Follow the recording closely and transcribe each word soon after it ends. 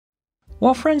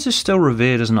While Friends is still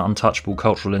revered as an untouchable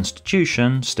cultural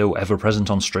institution, still ever present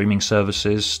on streaming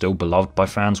services, still beloved by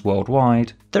fans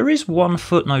worldwide, there is one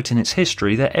footnote in its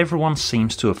history that everyone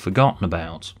seems to have forgotten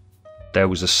about. There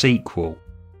was a sequel.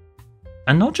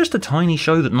 And not just a tiny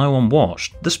show that no one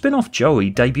watched, the spin-off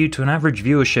Joey debuted to an average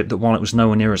viewership that, while it was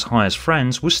nowhere near as high as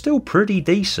Friends, was still pretty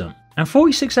decent. And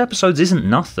 46 episodes isn't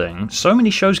nothing. So many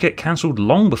shows get cancelled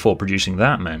long before producing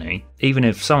that many, even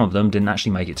if some of them didn't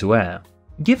actually make it to air.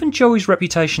 Given Joey's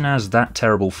reputation as that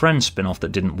terrible Friends spin-off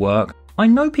that didn't work, I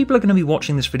know people are going to be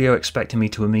watching this video expecting me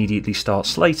to immediately start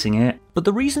slating it, but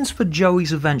the reasons for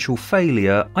Joey's eventual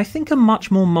failure I think are much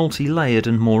more multi-layered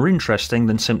and more interesting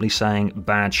than simply saying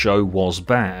bad show was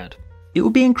bad. It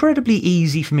would be incredibly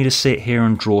easy for me to sit here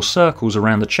and draw circles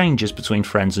around the changes between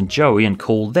Friends and Joey and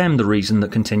call them the reason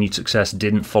that continued success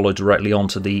didn't follow directly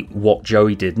onto the What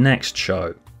Joey Did Next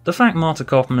show. The fact Marta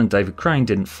Kaufman and David Crane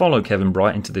didn't follow Kevin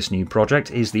Bright into this new project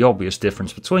is the obvious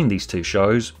difference between these two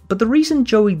shows, but the reason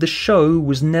Joey the show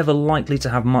was never likely to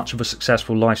have much of a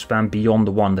successful lifespan beyond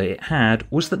the one that it had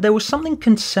was that there was something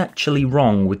conceptually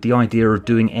wrong with the idea of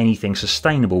doing anything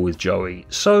sustainable with Joey,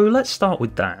 so let's start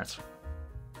with that.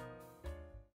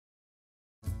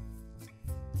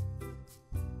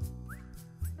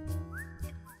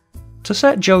 To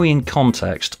set Joey in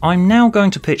context, I'm now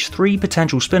going to pitch 3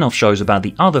 potential spin-off shows about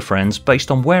the other Friends based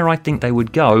on where I think they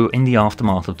would go in the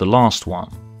aftermath of the last one.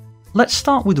 Let's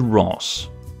start with Ross.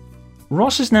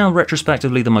 Ross is now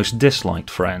retrospectively the most disliked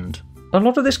Friend. A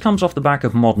lot of this comes off the back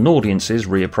of modern audiences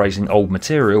reappraising old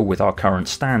material with our current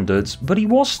standards, but he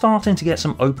was starting to get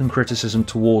some open criticism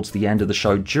towards the end of the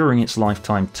show during its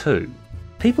lifetime too.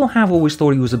 People have always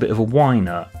thought he was a bit of a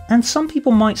whiner, and some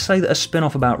people might say that a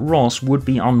spin-off about Ross would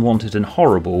be unwanted and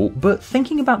horrible, but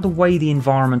thinking about the way the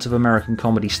environment of American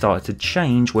comedy started to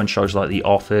change when shows like The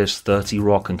Office, 30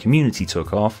 Rock and Community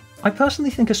took off, I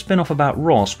personally think a spin-off about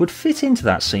Ross would fit into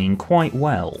that scene quite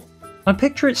well. I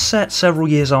picture it set several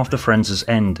years after Friends has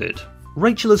ended.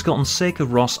 Rachel has gotten sick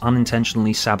of Ross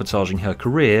unintentionally sabotaging her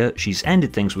career, she's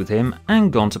ended things with him,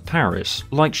 and gone to Paris,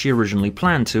 like she originally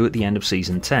planned to at the end of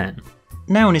season 10.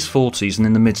 Now in his 40s and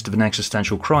in the midst of an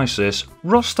existential crisis,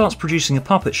 Ross starts producing a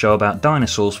puppet show about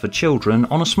dinosaurs for children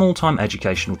on a small-time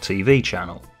educational TV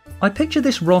channel. I picture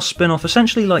this Ross spin-off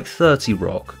essentially like 30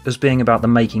 Rock, as being about the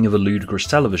making of a ludicrous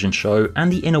television show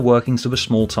and the inner workings of a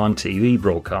small-time TV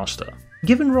broadcaster.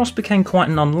 Given Ross became quite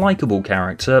an unlikable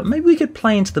character, maybe we could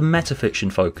play into the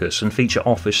metafiction focus and feature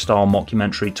Office-style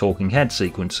mockumentary talking head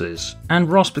sequences, and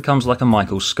Ross becomes like a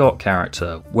Michael Scott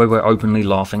character, where we're openly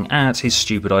laughing at his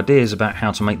stupid ideas about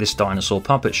how to make this dinosaur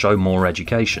puppet show more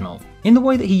educational, in the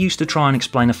way that he used to try and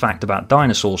explain a fact about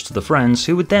dinosaurs to the friends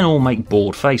who would then all make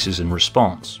bored faces in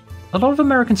response. A lot of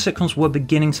American sitcoms were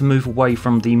beginning to move away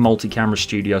from the multi-camera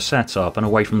studio setup and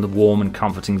away from the warm and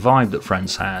comforting vibe that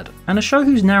Friends had, and a show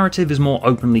whose narrative is more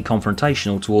openly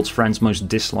confrontational towards Friends' most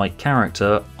disliked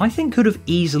character, I think could have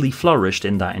easily flourished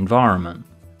in that environment.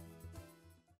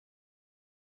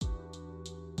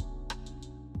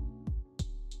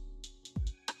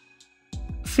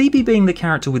 Phoebe being the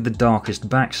character with the darkest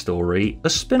backstory, a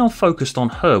spin-off focused on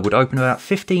her would open about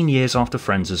 15 years after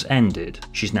Friends has ended.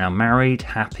 She's now married,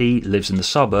 happy, lives in the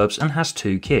suburbs and has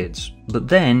 2 kids. But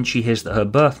then she hears that her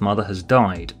birth mother has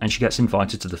died and she gets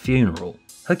invited to the funeral.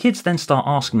 Her kids then start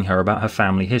asking her about her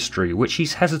family history, which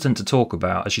she's hesitant to talk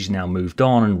about as she's now moved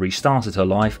on and restarted her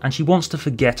life and she wants to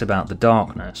forget about the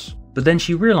darkness. But then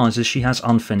she realises she has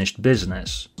unfinished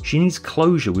business. She needs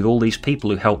closure with all these people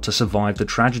who helped her survive the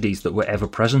tragedies that were ever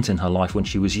present in her life when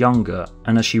she was younger,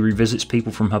 and as she revisits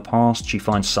people from her past, she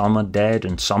finds some are dead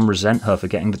and some resent her for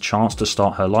getting the chance to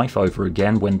start her life over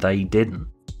again when they didn't.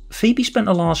 Phoebe spent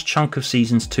a large chunk of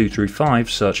seasons 2 through 5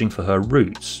 searching for her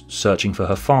roots, searching for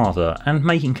her father, and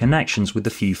making connections with the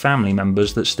few family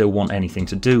members that still want anything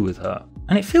to do with her.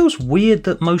 And it feels weird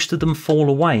that most of them fall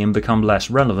away and become less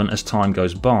relevant as time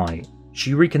goes by.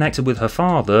 She reconnected with her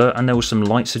father, and there were some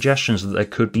light suggestions that there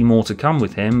could be more to come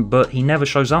with him, but he never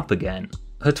shows up again.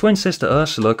 Her twin sister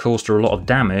Ursula caused her a lot of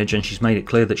damage and she's made it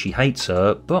clear that she hates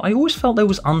her, but I always felt there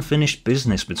was unfinished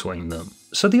business between them.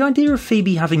 So the idea of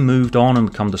Phoebe having moved on and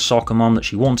become the soccer mom that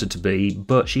she wanted to be,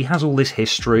 but she has all this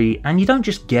history, and you don't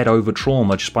just get over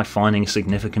trauma just by finding a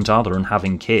significant other and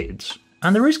having kids.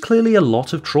 And there is clearly a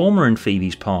lot of trauma in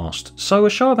Phoebe's past, so a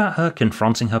show about her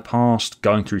confronting her past,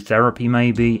 going through therapy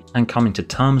maybe, and coming to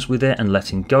terms with it and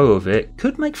letting go of it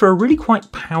could make for a really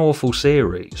quite powerful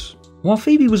series. While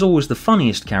Phoebe was always the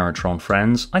funniest character on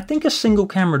Friends, I think a single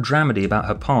camera dramedy about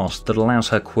her past that allows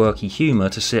her quirky humour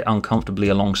to sit uncomfortably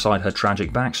alongside her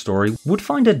tragic backstory would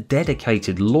find a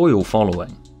dedicated, loyal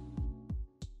following.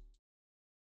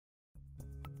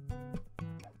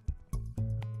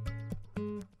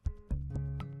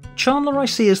 Chandler I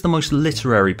see as the most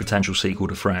literary potential sequel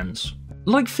to Friends.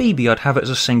 Like Phoebe, I'd have it as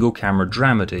a single camera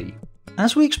dramedy.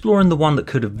 As we explore in The One That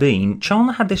Could Have Been,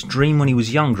 Chandler had this dream when he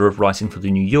was younger of writing for The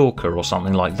New Yorker or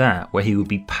something like that, where he would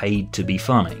be paid to be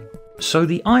funny. So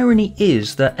the irony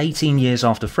is that 18 years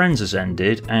after Friends has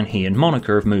ended, and he and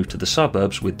Monica have moved to the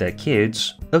suburbs with their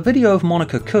kids, a video of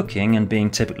Monica cooking and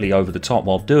being typically over the top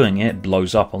while doing it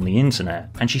blows up on the internet,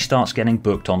 and she starts getting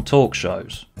booked on talk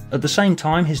shows. At the same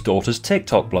time, his daughter's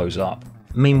TikTok blows up.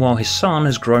 Meanwhile, his son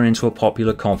has grown into a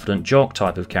popular confident jock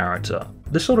type of character,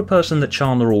 the sort of person that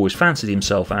Chandler always fancied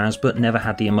himself as but never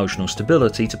had the emotional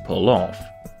stability to pull off.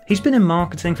 He's been in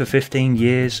marketing for 15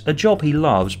 years, a job he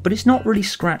loves, but it's not really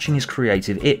scratching his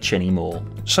creative itch anymore,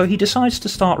 so he decides to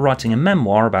start writing a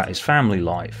memoir about his family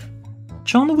life.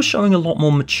 Chandler was showing a lot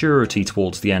more maturity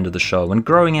towards the end of the show and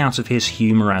growing out of his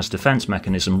humour as defence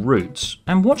mechanism roots,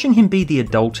 and watching him be the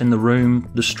adult in the room,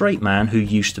 the straight man who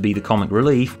used to be the comic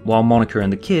relief, while Monica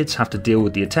and the kids have to deal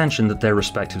with the attention that their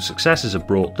respective successes have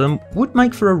brought them, would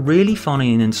make for a really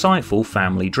funny and insightful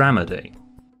family dramedy.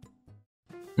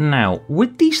 Now,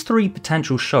 with these three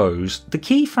potential shows, the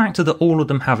key factor that all of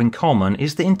them have in common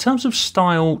is that in terms of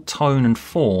style, tone and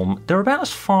form, they're about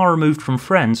as far removed from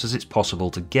Friends as it's possible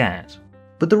to get.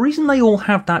 But the reason they all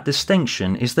have that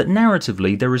distinction is that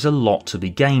narratively there is a lot to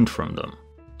be gained from them.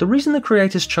 The reason the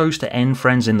creators chose to end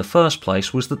Friends in the first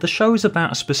place was that the show is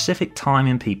about a specific time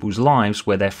in people's lives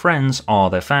where their friends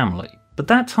are their family. But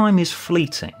that time is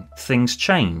fleeting, things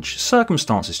change,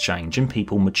 circumstances change and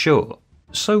people mature.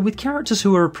 So with characters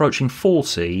who are approaching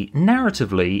 40,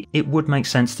 narratively it would make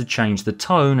sense to change the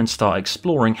tone and start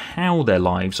exploring how their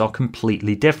lives are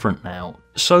completely different now.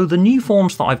 So the new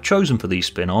forms that I've chosen for these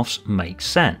spin-offs make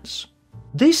sense.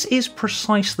 This is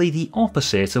precisely the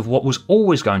opposite of what was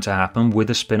always going to happen with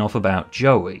a spin-off about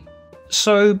Joey.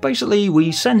 So basically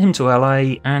we send him to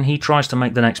LA and he tries to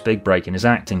make the next big break in his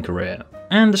acting career.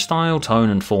 And the style, tone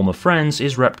and form of Friends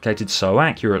is replicated so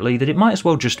accurately that it might as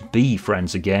well just be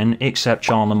Friends again, except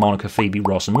Chandler, Monica, Phoebe,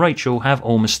 Ross and Rachel have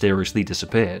all mysteriously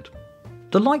disappeared.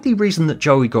 The likely reason that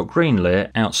Joey got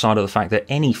greenlit, outside of the fact that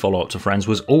any follow-up to Friends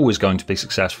was always going to be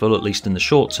successful, at least in the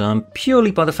short term,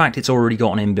 purely by the fact it's already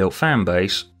got an inbuilt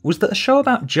fanbase, was that a show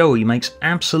about Joey makes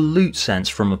absolute sense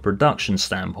from a production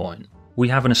standpoint. We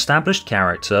have an established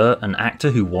character, an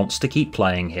actor who wants to keep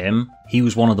playing him, he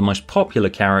was one of the most popular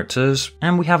characters,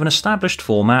 and we have an established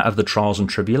format of the trials and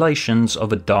tribulations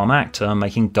of a dumb actor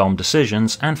making dumb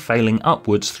decisions and failing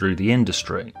upwards through the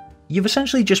industry. You've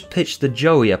essentially just pitched the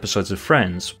Joey episodes of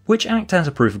Friends, which act as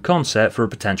a proof of concept for a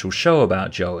potential show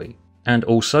about Joey. And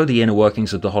also the inner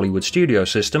workings of the Hollywood studio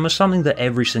system are something that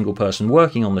every single person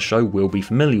working on the show will be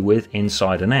familiar with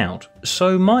inside and out.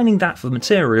 So mining that for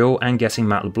material and getting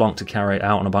Matt LeBlanc to carry it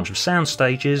out on a bunch of sound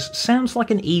stages sounds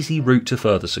like an easy route to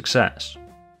further success.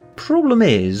 Problem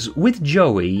is, with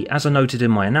Joey, as I noted in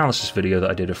my analysis video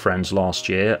that I did of Friends last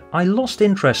year, I lost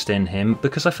interest in him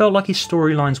because I felt like his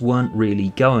storylines weren't really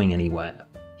going anywhere.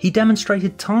 He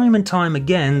demonstrated time and time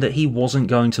again that he wasn't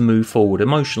going to move forward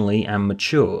emotionally and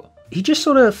mature. He just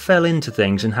sort of fell into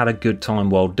things and had a good time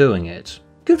while doing it.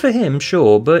 Good for him,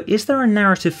 sure, but is there a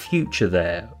narrative future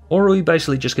there? Or are we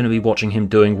basically just going to be watching him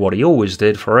doing what he always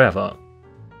did forever?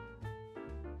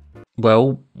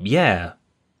 Well, yeah,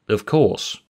 of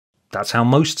course. That's how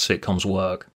most sitcoms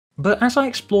work. But as I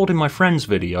explored in my Friends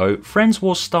video, Friends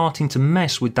was starting to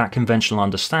mess with that conventional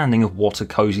understanding of what a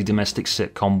cosy domestic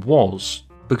sitcom was,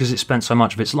 because it spent so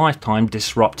much of its lifetime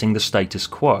disrupting the status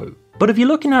quo. But if you're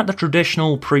looking at the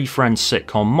traditional pre-Friends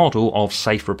sitcom model of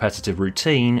safe repetitive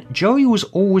routine, Joey was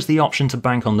always the option to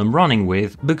bank on them running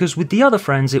with, because with the other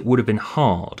Friends it would have been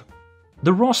hard.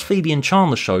 The Ross, Phoebe and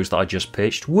Chandler shows that I just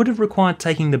pitched would have required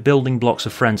taking the building blocks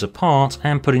of Friends apart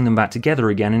and putting them back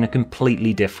together again in a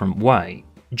completely different way.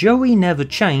 Joey never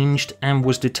changed and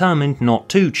was determined not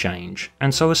to change,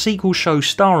 and so a sequel show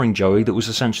starring Joey that was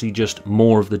essentially just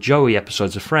more of the Joey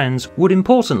episodes of Friends would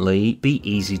importantly be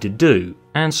easy to do,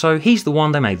 and so he's the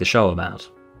one they made the show about.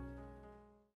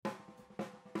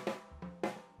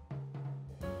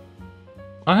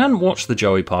 I hadn't watched the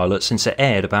Joey pilot since it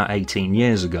aired about 18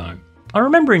 years ago. I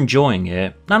remember enjoying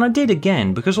it, and I did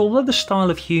again because although the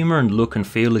style of humour and look and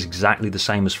feel is exactly the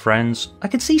same as Friends, I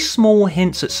could see small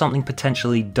hints at something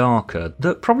potentially darker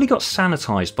that probably got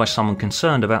sanitised by someone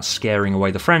concerned about scaring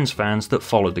away the Friends fans that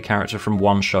followed the character from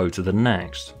one show to the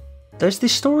next. There's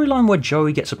this storyline where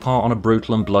Joey gets a part on a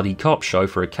brutal and bloody cop show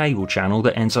for a cable channel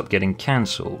that ends up getting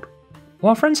cancelled.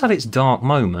 While Friends had its dark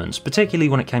moments, particularly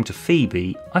when it came to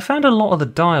Phoebe, I found a lot of the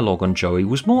dialogue on Joey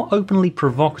was more openly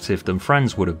provocative than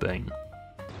Friends would have been.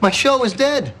 My show is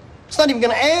dead. It's not even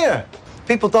gonna air.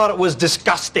 People thought it was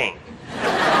disgusting.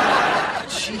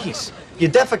 Jeez. Jeez, you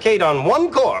defecate on one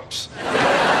corpse.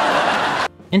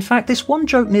 In fact, this one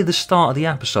joke near the start of the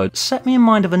episode set me in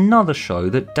mind of another show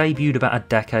that debuted about a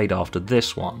decade after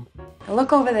this one. Now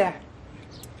look over there.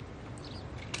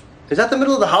 Is that the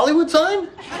middle of the Hollywood sign?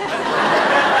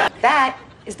 That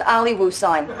is the Hollywood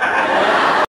sign.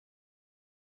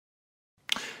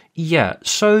 Yeah,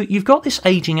 so you've got this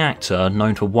aging actor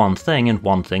known for one thing and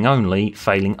one thing only,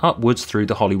 failing upwards through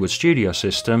the Hollywood studio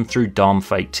system through dumb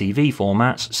fake TV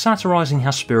formats, satirising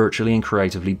how spiritually and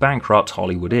creatively bankrupt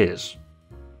Hollywood is.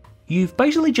 You've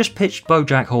basically just pitched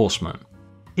BoJack Horseman.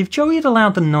 If Joey had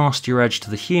allowed the nastier edge to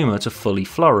the humour to fully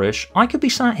flourish, I could be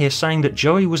sat here saying that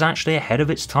Joey was actually ahead of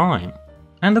its time.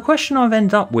 And the question I've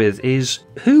ended up with is,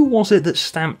 who was it that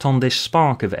stamped on this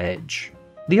spark of edge?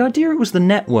 The idea it was the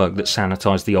network that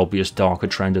sanitised the obvious darker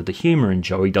trend of the humour in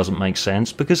Joey doesn't make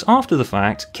sense, because after the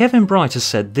fact, Kevin Bright has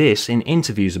said this in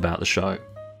interviews about the show.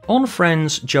 On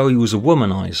Friends, Joey was a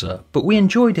womaniser, but we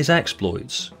enjoyed his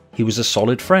exploits. He was a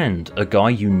solid friend, a guy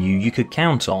you knew you could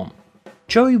count on.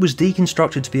 Joey was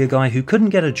deconstructed to be a guy who couldn't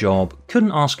get a job,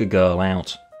 couldn't ask a girl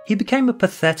out. He became a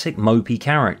pathetic, mopey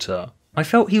character. I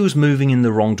felt he was moving in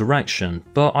the wrong direction,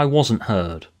 but I wasn't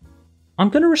heard. I'm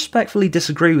going to respectfully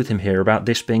disagree with him here about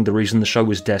this being the reason the show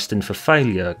was destined for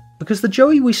failure, because the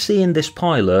Joey we see in this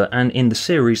pilot and in the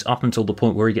series up until the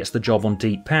point where he gets the job on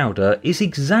Deep Powder is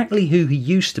exactly who he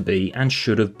used to be and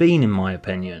should have been, in my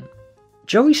opinion.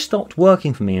 Joey stopped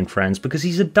working for me in Friends because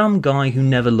he's a dumb guy who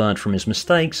never learned from his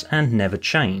mistakes and never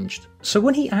changed. So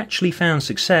when he actually found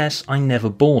success, I never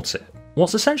bought it.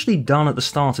 What's essentially done at the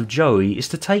start of Joey is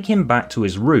to take him back to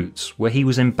his roots, where he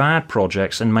was in bad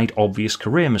projects and made obvious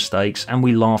career mistakes, and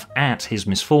we laugh at his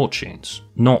misfortunes,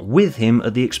 not with him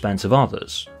at the expense of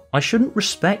others. I shouldn't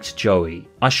respect Joey.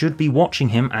 I should be watching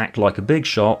him act like a big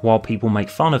shot while people make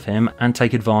fun of him and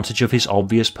take advantage of his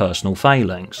obvious personal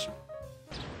failings.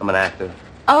 I'm an actor.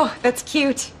 Oh, that's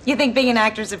cute. You think being an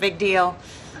actor's a big deal.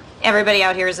 Everybody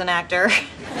out here is an actor.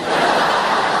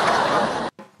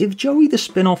 If Joey the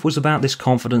spin-off was about this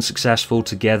confident, successful,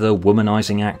 together,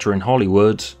 womanizing actor in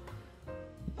Hollywood,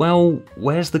 well,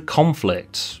 where's the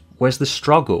conflict? Where's the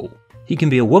struggle? He can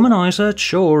be a womanizer,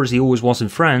 sure, as he always was in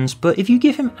Friends, but if you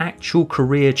give him actual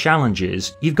career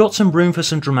challenges, you've got some room for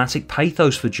some dramatic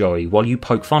pathos for Joey while you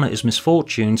poke fun at his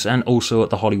misfortunes and also at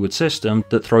the Hollywood system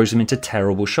that throws him into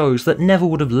terrible shows that never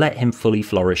would have let him fully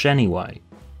flourish anyway.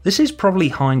 This is probably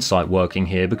hindsight working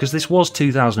here because this was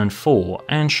 2004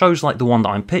 and shows like the one that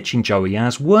I'm pitching Joey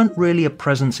as weren't really a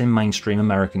presence in mainstream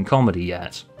American comedy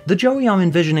yet. The Joey I'm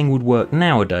envisioning would work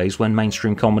nowadays when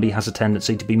mainstream comedy has a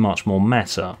tendency to be much more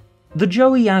meta. The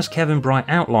Joey as Kevin Bright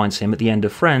outlines him at the end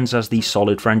of Friends as the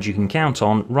solid friend you can count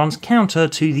on runs counter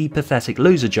to the pathetic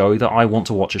loser Joey that I want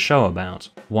to watch a show about.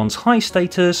 One's high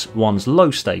status, one's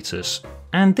low status.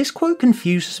 And this quote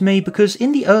confuses me because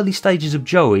in the early stages of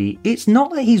Joey, it's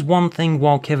not that he's one thing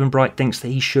while Kevin Bright thinks that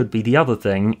he should be the other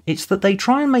thing, it's that they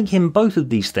try and make him both of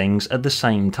these things at the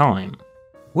same time.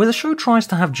 Where the show tries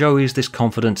to have Joey as this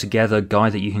confident together guy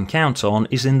that you can count on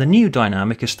is in the new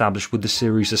dynamic established with the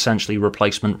series' essentially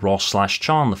replacement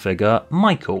Ross/Chandler figure,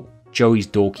 Michael, Joey's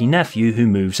dorky nephew who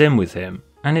moves in with him.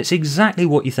 And it's exactly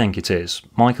what you think it is.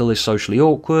 Michael is socially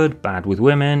awkward, bad with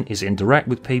women, is indirect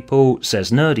with people,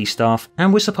 says nerdy stuff,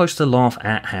 and we're supposed to laugh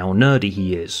at how nerdy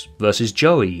he is, versus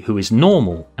Joey, who is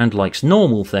normal and likes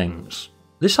normal things.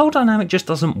 This whole dynamic just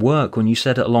doesn't work when you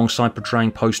set it alongside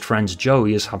portraying post-Friends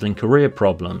Joey as having career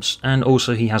problems, and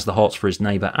also he has the hots for his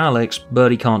neighbour Alex,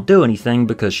 but he can't do anything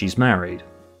because she's married.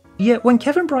 Yet when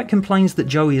Kevin Bright complains that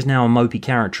Joey is now a mopey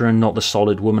character and not the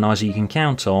solid womanizer you can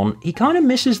count on, he kind of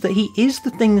misses that he is the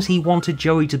things he wanted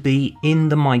Joey to be in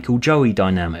the Michael-Joey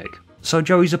dynamic. So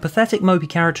Joey's a pathetic mopey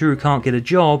character who can't get a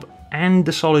job, and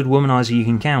the solid womanizer you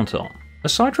can count on.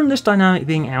 Aside from this dynamic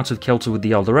being out of kilter with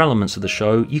the other elements of the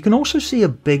show, you can also see a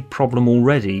big problem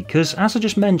already, because as I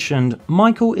just mentioned,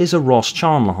 Michael is a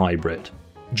Ross/Chandler hybrid.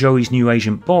 Joey's new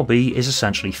agent Bobby is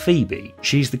essentially Phoebe.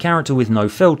 She's the character with no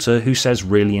filter who says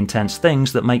really intense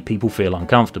things that make people feel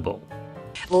uncomfortable.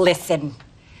 Listen,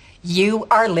 you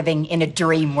are living in a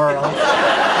dream world.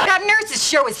 That nurse's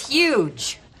show is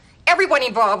huge. Everyone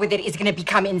involved with it is going to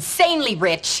become insanely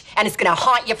rich, and it's going to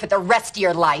haunt you for the rest of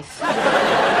your life.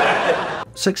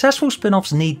 Successful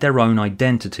spin-offs need their own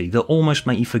identity that almost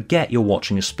make you forget you're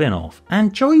watching a spin-off,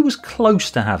 and Joey was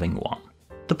close to having one.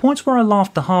 The points where I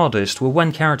laughed the hardest were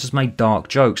when characters made dark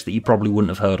jokes that you probably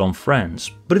wouldn't have heard on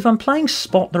Friends, but if I'm playing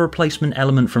spot the replacement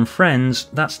element from Friends,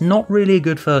 that's not really a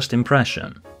good first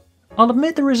impression. I'll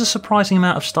admit there is a surprising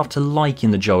amount of stuff to like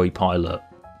in the Joey pilot.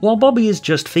 While Bobby is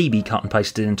just Phoebe cut and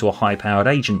pasted into a high-powered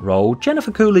agent role,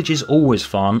 Jennifer Coolidge is always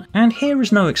fun, and here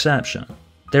is no exception.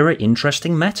 There are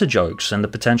interesting meta jokes and the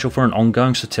potential for an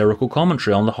ongoing satirical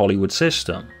commentary on the Hollywood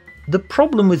system. The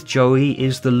problem with Joey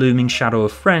is the looming shadow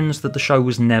of Friends that the show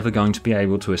was never going to be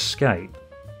able to escape.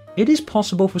 It is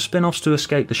possible for spin-offs to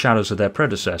escape the shadows of their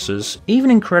predecessors,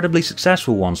 even incredibly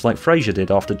successful ones like Frasier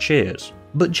did after Cheers.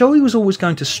 But Joey was always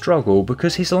going to struggle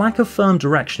because his lack of firm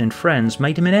direction in Friends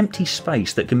made him an empty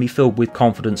space that can be filled with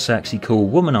confident, sexy, cool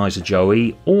womanizer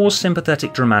Joey or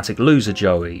sympathetic, dramatic loser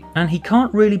Joey, and he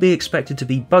can't really be expected to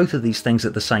be both of these things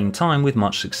at the same time with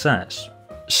much success.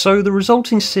 So the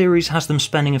resulting series has them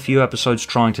spending a few episodes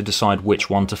trying to decide which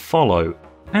one to follow.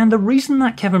 And the reason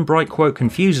that Kevin Bright quote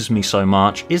confuses me so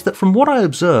much is that from what I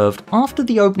observed, after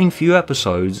the opening few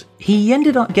episodes, he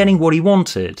ended up getting what he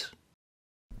wanted.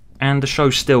 And the show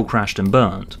still crashed and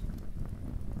burned.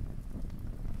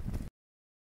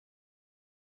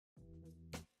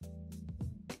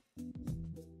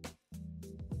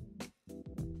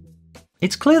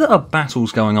 It's clear that a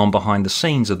battle's going on behind the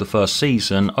scenes of the first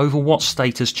season over what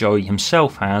status Joey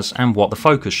himself has and what the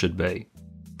focus should be.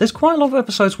 There's quite a lot of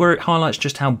episodes where it highlights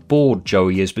just how bored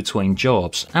Joey is between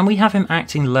jobs, and we have him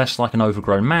acting less like an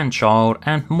overgrown man-child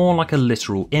and more like a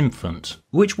literal infant,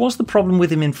 which was the problem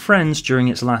with him in Friends during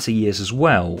its latter years as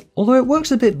well, although it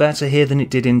works a bit better here than it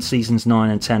did in seasons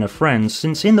 9 and 10 of Friends,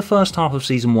 since in the first half of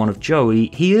season 1 of Joey,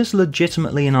 he is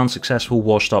legitimately an unsuccessful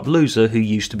washed-up loser who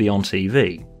used to be on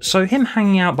TV. So him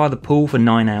hanging out by the pool for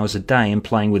 9 hours a day and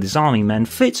playing with his army men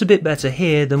fits a bit better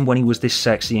here than when he was this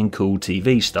sexy and cool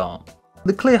TV star.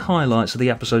 The clear highlights are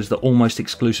the episodes that almost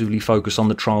exclusively focus on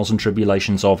the trials and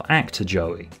tribulations of actor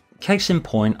Joey. Case in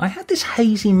point, I had this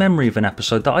hazy memory of an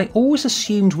episode that I always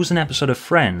assumed was an episode of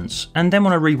Friends, and then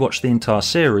when I rewatched the entire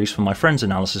series for my Friends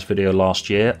analysis video last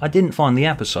year, I didn't find the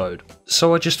episode.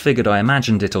 So I just figured I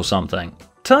imagined it or something.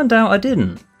 Turned out I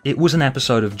didn't. It was an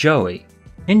episode of Joey.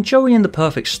 In Joey and the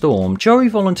Perfect Storm, Joey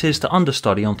volunteers to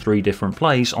understudy on 3 different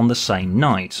plays on the same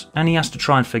night, and he has to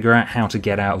try and figure out how to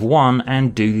get out of one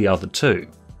and do the other 2.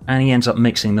 And he ends up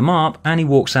mixing them up, and he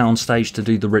walks out on stage to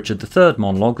do the Richard III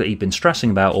monologue that he'd been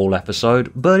stressing about all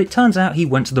episode, but it turns out he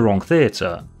went to the wrong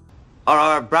theatre. Are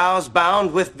our brows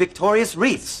bound with victorious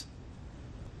wreaths?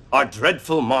 Our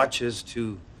dreadful marches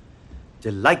to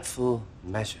delightful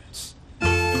measures?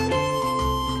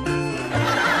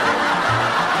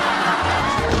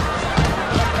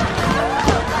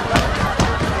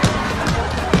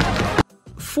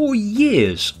 For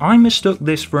years, I mistook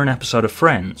this for an episode of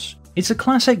Friends. It's a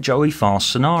classic Joey farce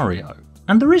scenario,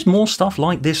 and there is more stuff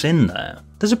like this in there.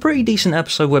 There's a pretty decent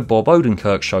episode where Bob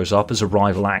Odenkirk shows up as a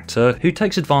rival actor who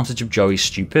takes advantage of Joey's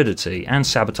stupidity and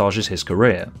sabotages his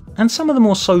career. And some of the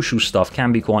more social stuff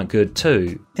can be quite good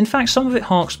too. In fact, some of it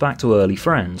harks back to early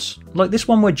Friends, like this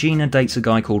one where Gina dates a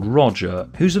guy called Roger,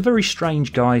 who's a very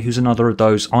strange guy who's another of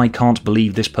those I can't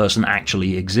believe this person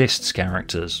actually exists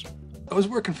characters. I was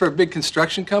working for a big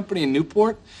construction company in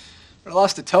Newport, but I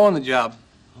lost a toe on the job.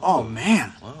 Oh,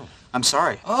 man. Wow. I'm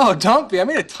sorry. Oh, don't be. I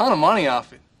made a ton of money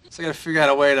off it. So I gotta figure out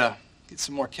a way to get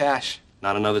some more cash.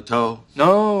 Not another toe?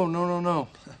 No.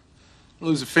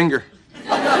 Lose a finger.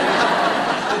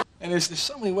 And there's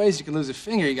so many ways you can lose a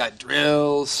finger. You got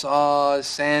drills, saws,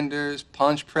 sanders,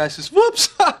 punch presses. Whoops!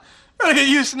 Better get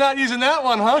used to not using that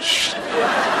one, huh?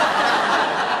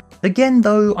 Again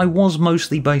though, I was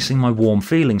mostly basing my warm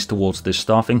feelings towards this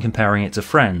stuff in comparing it to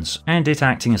Friends, and it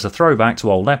acting as a throwback to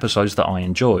old episodes that I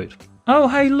enjoyed. Oh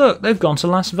hey look, they've gone to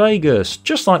Las Vegas,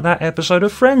 just like that episode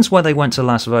of Friends where they went to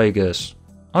Las Vegas.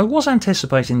 I was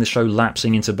anticipating the show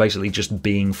lapsing into basically just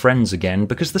being Friends again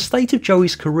because the state of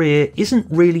Joey's career isn't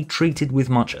really treated with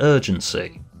much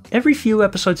urgency. Every few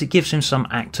episodes it gives him some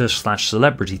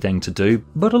actor/celebrity thing to do,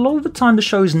 but a lot of the time the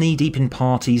show is knee deep in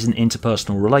parties and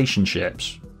interpersonal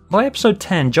relationships. By episode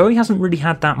 10, Joey hasn't really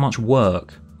had that much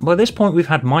work. By this point we've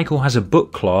had Michael Has a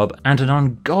Book Club and an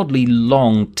ungodly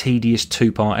long, tedious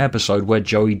 2-part episode where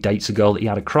Joey dates a girl that he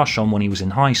had a crush on when he was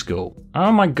in high school.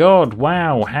 Oh my god,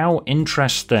 wow, how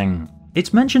interesting.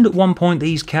 It's mentioned at one point that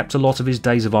he's kept a lot of his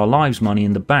Days of Our Lives money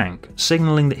in the bank,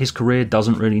 signalling that his career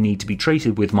doesn't really need to be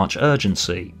treated with much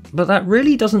urgency. But that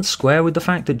really doesn't square with the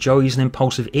fact that Joey's an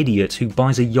impulsive idiot who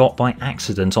buys a yacht by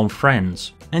accident on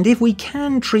Friends. And if we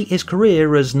can treat his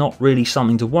career as not really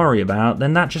something to worry about,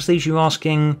 then that just leaves you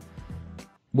asking,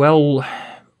 well,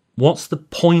 what's the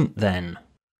point then?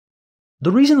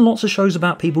 The reason lots of shows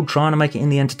about people trying to make it in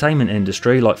the entertainment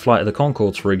industry, like Flight of the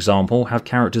Conchords for example, have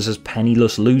characters as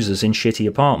penniless losers in shitty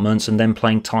apartments and then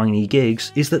playing tiny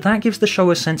gigs, is that gives the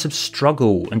show a sense of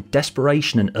struggle and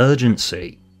desperation and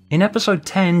urgency. In episode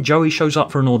 10, Joey shows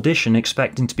up for an audition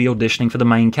expecting to be auditioning for the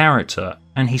main character,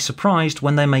 and he's surprised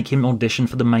when they make him audition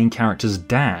for the main character's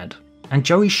dad. and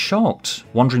Joey's shocked,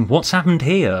 wondering what's happened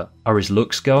here. Are his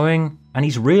looks going? And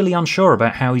he's really unsure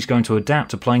about how he's going to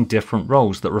adapt to playing different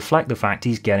roles that reflect the fact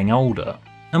he's getting older.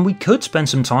 And we could spend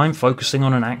some time focusing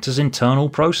on an actor's internal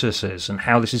processes and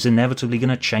how this is inevitably going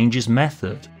to change his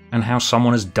method, and how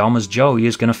someone as dumb as Joey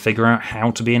is going to figure out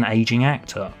how to be an aging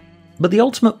actor. But the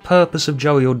ultimate purpose of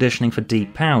Joey auditioning for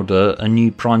Deep Powder, a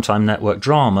new primetime network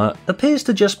drama, appears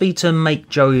to just be to make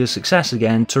Joey a success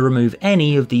again, to remove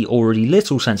any of the already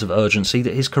little sense of urgency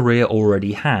that his career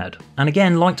already had. And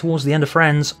again, like towards the end of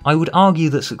Friends, I would argue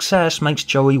that success makes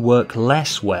Joey work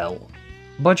less well.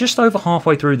 By just over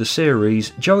halfway through the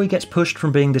series, Joey gets pushed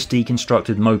from being this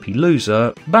deconstructed mopey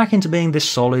loser back into being this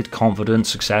solid, confident,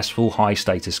 successful,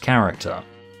 high-status character.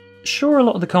 Sure, a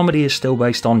lot of the comedy is still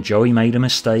based on Joey made a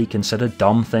mistake and said a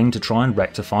dumb thing to try and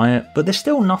rectify it, but there's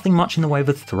still nothing much in the way of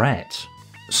a threat.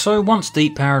 So once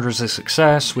Deep Powder is a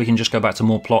success, we can just go back to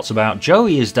more plots about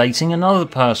Joey is dating another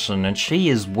person and she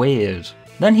is weird.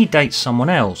 Then he dates someone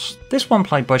else, this one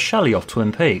played by Shelley off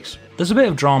Twin Peaks. There's a bit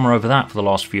of drama over that for the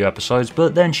last few episodes,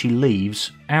 but then she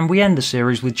leaves, and we end the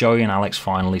series with Joey and Alex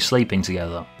finally sleeping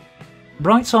together.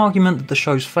 Bright's argument that the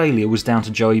show's failure was down to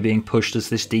Joey being pushed as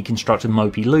this deconstructed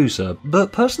mopey loser,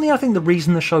 but personally I think the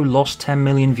reason the show lost 10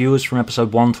 million viewers from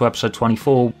episode 1 to episode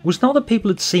 24 was not that people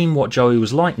had seen what Joey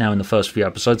was like now in the first few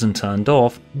episodes and turned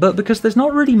off, but because there's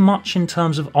not really much in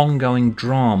terms of ongoing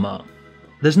drama.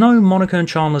 There's no Monica and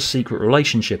Chandler's secret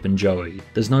relationship in Joey,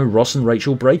 there's no Ross and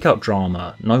Rachel breakup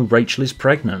drama, no Rachel is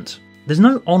pregnant. There's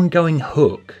no ongoing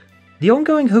hook. The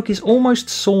ongoing hook is almost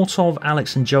sort of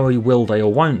Alex and Joey will they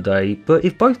or won't they, but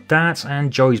if both that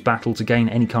and Joey's battle to gain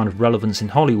any kind of relevance in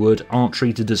Hollywood aren't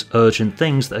treated as urgent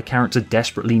things that a character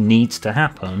desperately needs to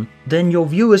happen, then your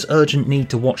viewer's urgent need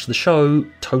to watch the show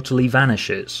totally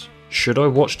vanishes. Should I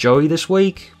watch Joey this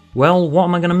week? Well, what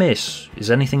am I going to miss? Is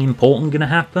anything important going to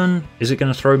happen? Is it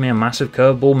going to throw me a massive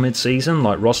curveball mid-season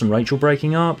like Ross and Rachel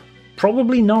breaking up?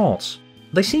 Probably not.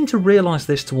 They seem to realise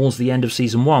this towards the end of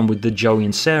season 1 with the Joey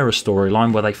and Sarah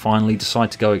storyline where they finally decide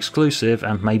to go exclusive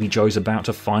and maybe Joey's about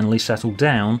to finally settle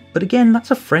down, but again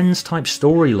that's a Friends type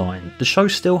storyline. The show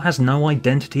still has no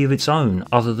identity of its own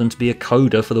other than to be a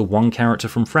coda for the one character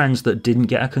from Friends that didn't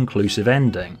get a conclusive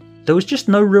ending. There was just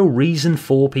no real reason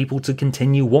for people to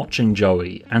continue watching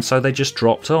Joey, and so they just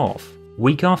dropped off.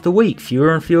 Week after week,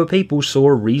 fewer and fewer people saw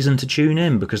a reason to tune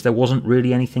in because there wasn't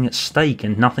really anything at stake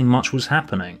and nothing much was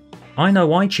happening. I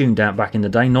know I tuned out back in the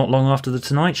day not long after the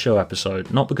Tonight Show episode,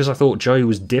 not because I thought Joey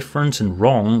was different and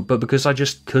wrong, but because I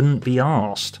just couldn't be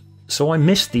arsed. So I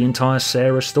missed the entire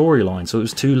Sarah storyline, so it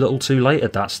was too little too late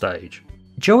at that stage.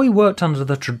 Joey worked under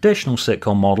the traditional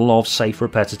sitcom model of safe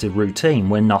repetitive routine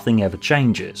where nothing ever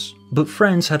changes, but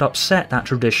Friends had upset that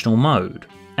traditional mode.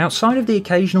 Outside of the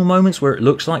occasional moments where it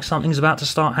looks like something's about to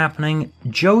start happening,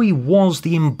 Joey was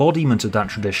the embodiment of that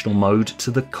traditional mode to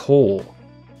the core.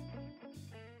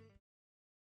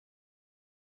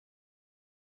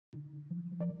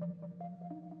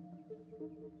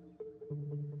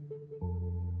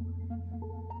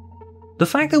 The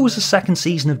fact there was a second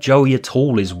season of Joey at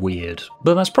all is weird,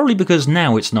 but that's probably because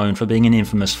now it's known for being an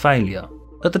infamous failure.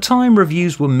 At the time,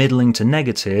 reviews were middling to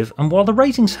negative, and while the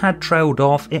ratings had trailed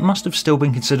off, it must have still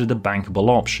been considered a bankable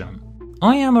option.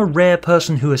 I am a rare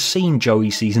person who has seen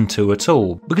Joey Season 2 at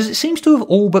all, because it seems to have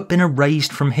all but been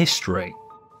erased from history.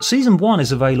 Season 1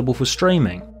 is available for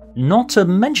streaming, not to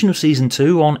mention of Season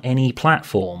 2 on any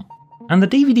platform, and the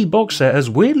DVD box set has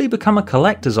weirdly become a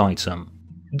collector's item.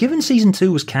 Given Season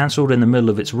 2 was cancelled in the middle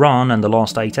of its run and the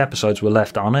last 8 episodes were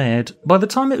left unaired, by the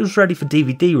time it was ready for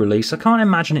DVD release I can't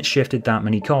imagine it shifted that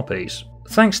many copies.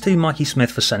 Thanks to Mikey Smith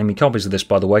for sending me copies of this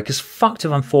by the way, cause fucked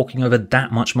if I'm forking over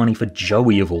that much money for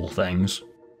Joey of all things.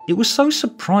 It was so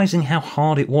surprising how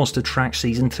hard it was to track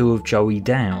Season 2 of Joey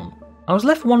down. I was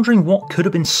left wondering what could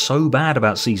have been so bad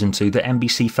about Season 2 that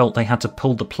NBC felt they had to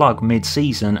pull the plug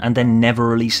mid-season and then never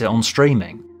release it on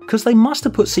streaming. Because they must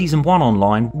have put Season 1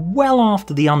 online well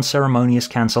after the unceremonious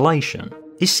cancellation.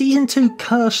 Is Season 2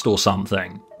 cursed or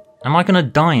something? Am I gonna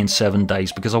die in 7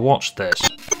 days because I watched this?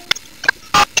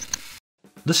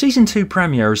 The Season 2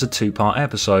 premiere is a 2-part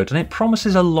episode and it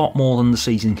promises a lot more than the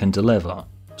season can deliver.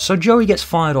 So Joey gets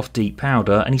fired off Deep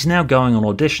Powder and he's now going on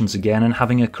auditions again and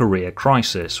having a career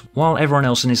crisis, while everyone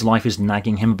else in his life is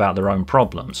nagging him about their own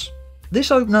problems.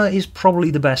 This opener is probably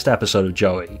the best episode of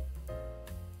Joey.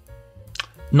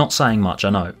 Not saying much, I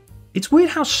know. It's weird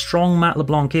how strong Matt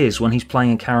LeBlanc is when he's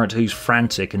playing a character who's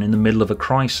frantic and in the middle of a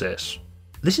crisis.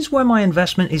 This is where my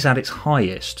investment is at its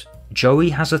highest. Joey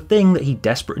has a thing that he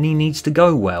desperately needs to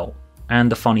go well,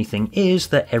 and the funny thing is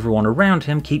that everyone around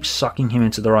him keeps sucking him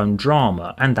into their own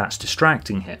drama, and that's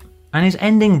distracting him. and his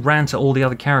ending rant at all the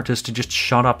other characters to just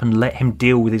shut up and let him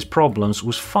deal with his problems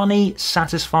was funny,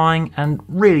 satisfying, and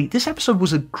really, this episode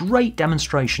was a great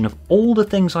demonstration of all the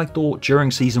things I thought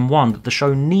during season 1 that the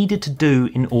show needed to do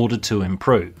in order to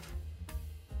improve.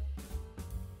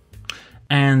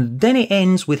 And then it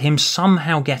ends with him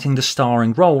somehow getting the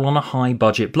starring role on a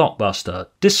high-budget blockbuster,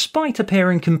 despite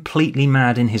appearing completely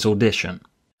mad in his audition.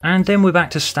 And then we're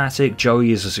back to static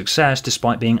Joey is a success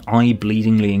despite being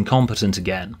eye-bleedingly incompetent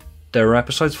again. There are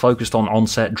episodes focused on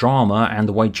on-set drama and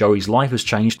the way Joey's life has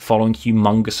changed following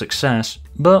humongous success,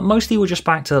 but mostly we're just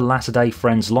back to latter-day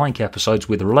Friends-like episodes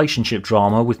with relationship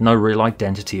drama with no real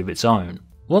identity of its own.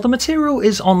 While the material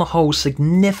is on the whole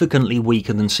significantly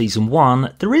weaker than season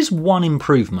 1, there is one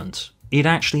improvement. It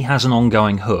actually has an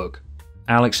ongoing hook.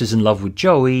 Alex is in love with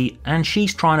Joey, and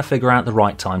she's trying to figure out the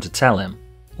right time to tell him.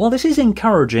 While this is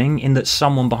encouraging in that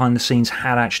someone behind the scenes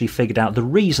had actually figured out the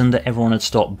reason that everyone had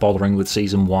stopped bothering with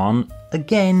season 1,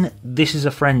 again, this is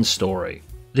a Friends story.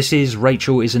 This is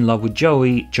Rachel is in love with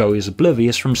Joey, Joey is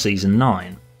oblivious from season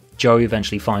 9. Joey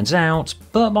eventually finds out,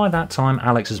 but by that time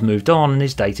Alex has moved on and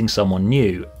is dating someone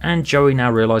new, and Joey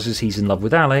now realises he's in love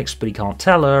with Alex but he can't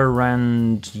tell her,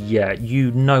 and yeah,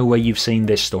 you know where you've seen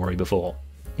this story before.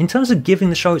 In terms of giving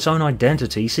the show its own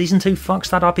identity, season 2 fucks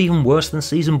that up even worse than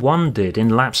season 1 did in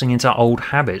lapsing into old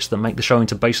habits that make the show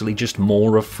into basically just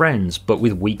more of Friends, but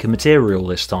with weaker material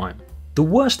this time. The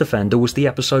worst offender was the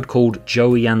episode called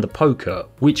Joey and the Poker,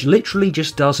 which literally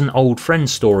just does an old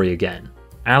Friends story again.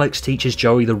 Alex teaches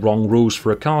Joey the wrong rules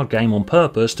for a card game on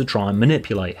purpose to try and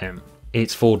manipulate him.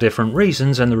 It's for different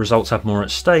reasons and the results have more at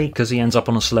stake because he ends up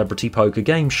on a celebrity poker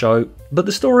game show, but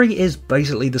the story is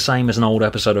basically the same as an old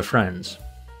episode of Friends.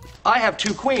 I have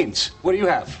 2 queens. What do you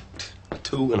have? A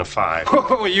 2 and a 5.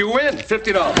 Oh, you win.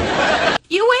 $50.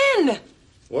 You win!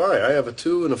 Why? I have a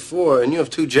 2 and a 4, and you have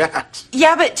 2 jacks.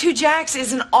 Yeah, but 2 jacks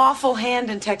is an awful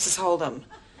hand in Texas Hold'em.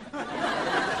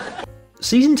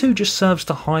 Season 2 just serves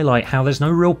to highlight how there's no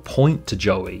real point to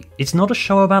Joey. It's not a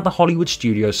show about the Hollywood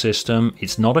studio system,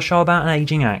 it's not a show about an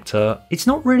aging actor, it's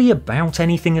not really about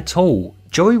anything at all.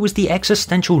 Joey was the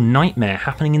existential nightmare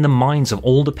happening in the minds of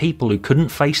all the people who couldn't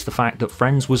face the fact that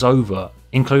Friends was over,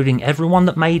 including everyone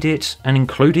that made it, and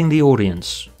including the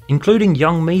audience. Including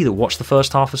young me that watched the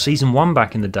first half of season 1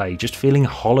 back in the day, just feeling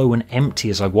hollow and empty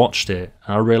as I watched it,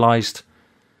 and I realised,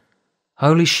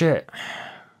 holy shit,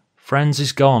 Friends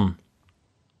is gone.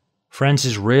 Friends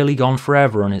is really gone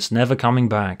forever and it's never coming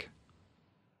back.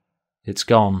 It's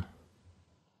gone.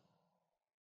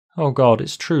 Oh god,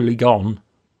 it's truly gone.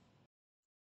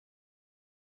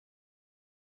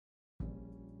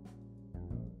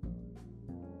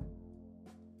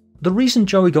 The reason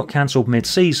Joey got cancelled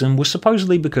mid-season was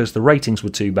supposedly because the ratings were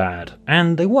too bad,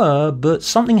 and they were, but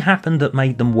something happened that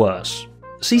made them worse.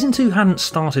 Season 2 hadn't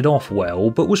started off well,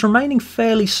 but was remaining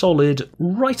fairly solid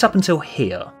right up until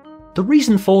here. The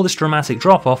reason for this dramatic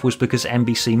drop-off was because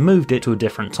NBC moved it to a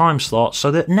different time slot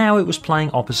so that now it was playing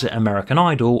opposite American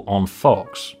Idol on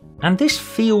Fox. And this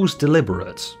feels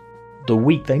deliberate. The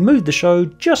week they moved the show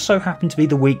just so happened to be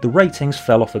the week the ratings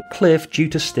fell off a cliff due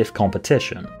to stiff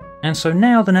competition. And so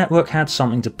now the network had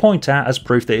something to point at as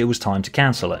proof that it was time to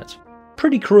cancel it.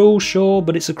 Pretty cruel, sure,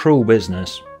 but it's a cruel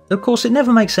business. Of course, it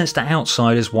never makes sense to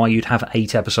outsiders why you'd have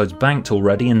 8 episodes banked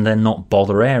already and then not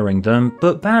bother airing them,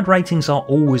 but bad ratings are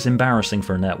always embarrassing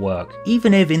for a network,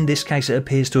 even if in this case it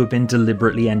appears to have been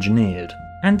deliberately engineered.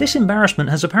 And this embarrassment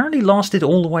has apparently lasted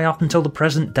all the way up until the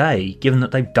present day, given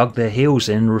that they've dug their heels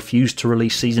in and refused to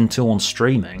release season 2 on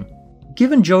streaming.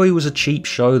 Given Joey was a cheap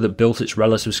show that built its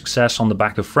relative success on the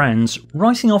back of Friends,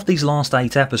 writing off these last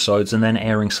 8 episodes and then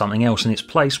airing something else in its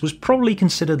place was probably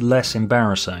considered less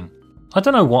embarrassing. I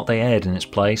don't know what they aired in its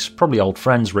place, probably old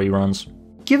Friends reruns.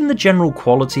 Given the general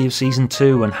quality of season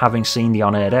 2 and having seen the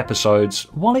unaired episodes,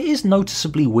 while it is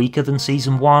noticeably weaker than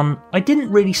season 1, I didn't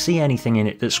really see anything in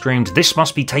it that screamed, "This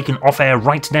must be taken off air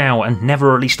right now and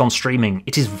never released on streaming.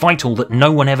 It is vital that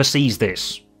no one ever sees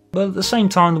this." But at the same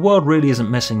time, the world really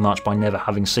isn't missing much by never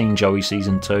having seen Joey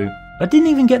season 2. I didn't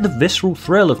even get the visceral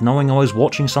thrill of knowing I was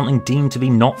watching something deemed to be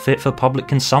not fit for public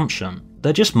consumption.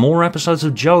 They're just more episodes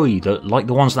of Joey that, like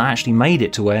the ones that actually made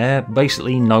it to air,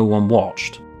 basically no one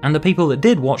watched. And the people that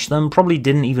did watch them probably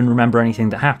didn't even remember anything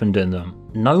that happened in them.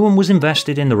 No one was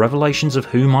invested in the revelations of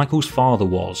who Michael's father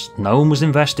was, no one was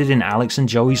invested in Alex and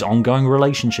Joey's ongoing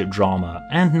relationship drama,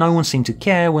 and no one seemed to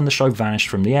care when the show vanished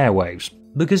from the airwaves.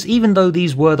 Because even though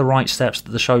these were the right steps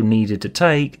that the show needed to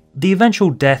take, the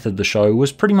eventual death of the show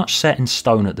was pretty much set in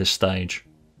stone at this stage.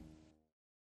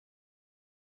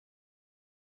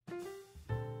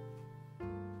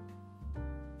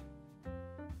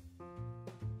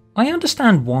 I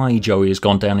understand why Joey has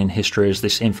gone down in history as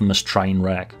this infamous train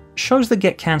wreck. Shows that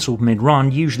get cancelled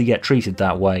mid-run usually get treated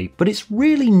that way, but it's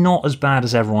really not as bad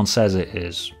as everyone says it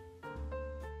is.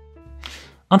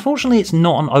 Unfortunately, it's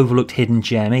not an overlooked hidden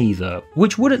gem either,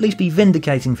 which would at least be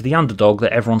vindicating for the underdog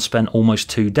that everyone spent almost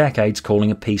 2 decades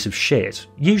calling a piece of shit,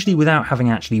 usually without having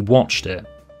actually watched it.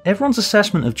 Everyone's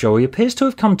assessment of Joey appears to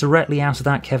have come directly out of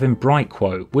that Kevin Bright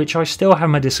quote, which I still have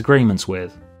my disagreements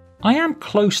with. I am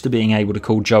close to being able to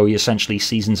call Joey essentially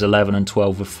seasons 11 and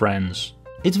 12 of Friends.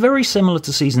 It's very similar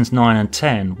to seasons 9 and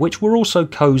 10, which were also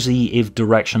cozy if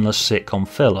directionless sitcom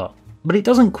filler, but it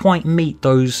doesn't quite meet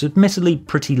those admittedly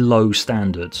pretty low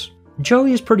standards.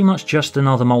 Joey is pretty much just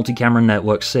another multi-camera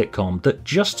network sitcom that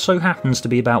just so happens to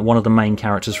be about one of the main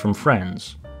characters from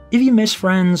Friends. If you miss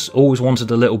Friends, always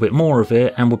wanted a little bit more of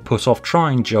it, and were put off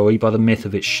trying Joey by the myth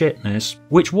of its shitness,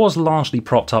 which was largely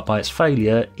propped up by its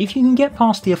failure, if you can get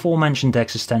past the aforementioned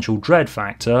existential dread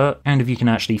factor, and if you can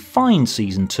actually find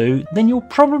season 2, then you'll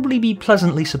probably be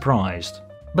pleasantly surprised.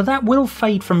 But that will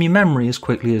fade from your memory as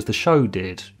quickly as the show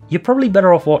did. You're probably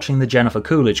better off watching the Jennifer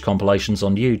Coolidge compilations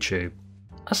on YouTube.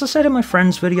 As I said in my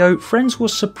Friends video, Friends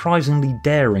was surprisingly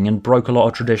daring and broke a lot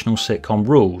of traditional sitcom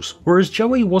rules, whereas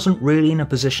Joey wasn't really in a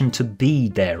position to be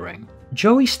daring.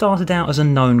 Joey started out as a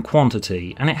known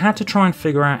quantity, and it had to try and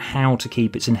figure out how to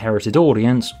keep its inherited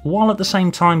audience, while at the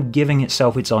same time giving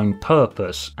itself its own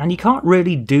purpose, and you can't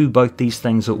really do both these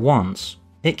things at once.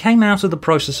 It came out of the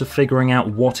process of figuring out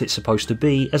what it's supposed to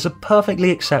be as a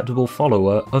perfectly acceptable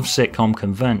follower of sitcom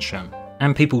convention.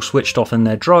 And people switched off in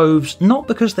their droves, not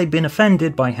because they'd been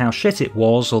offended by how shit it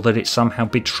was or that it somehow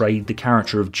betrayed the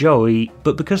character of Joey,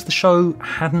 but because the show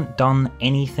hadn't done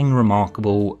anything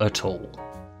remarkable at all.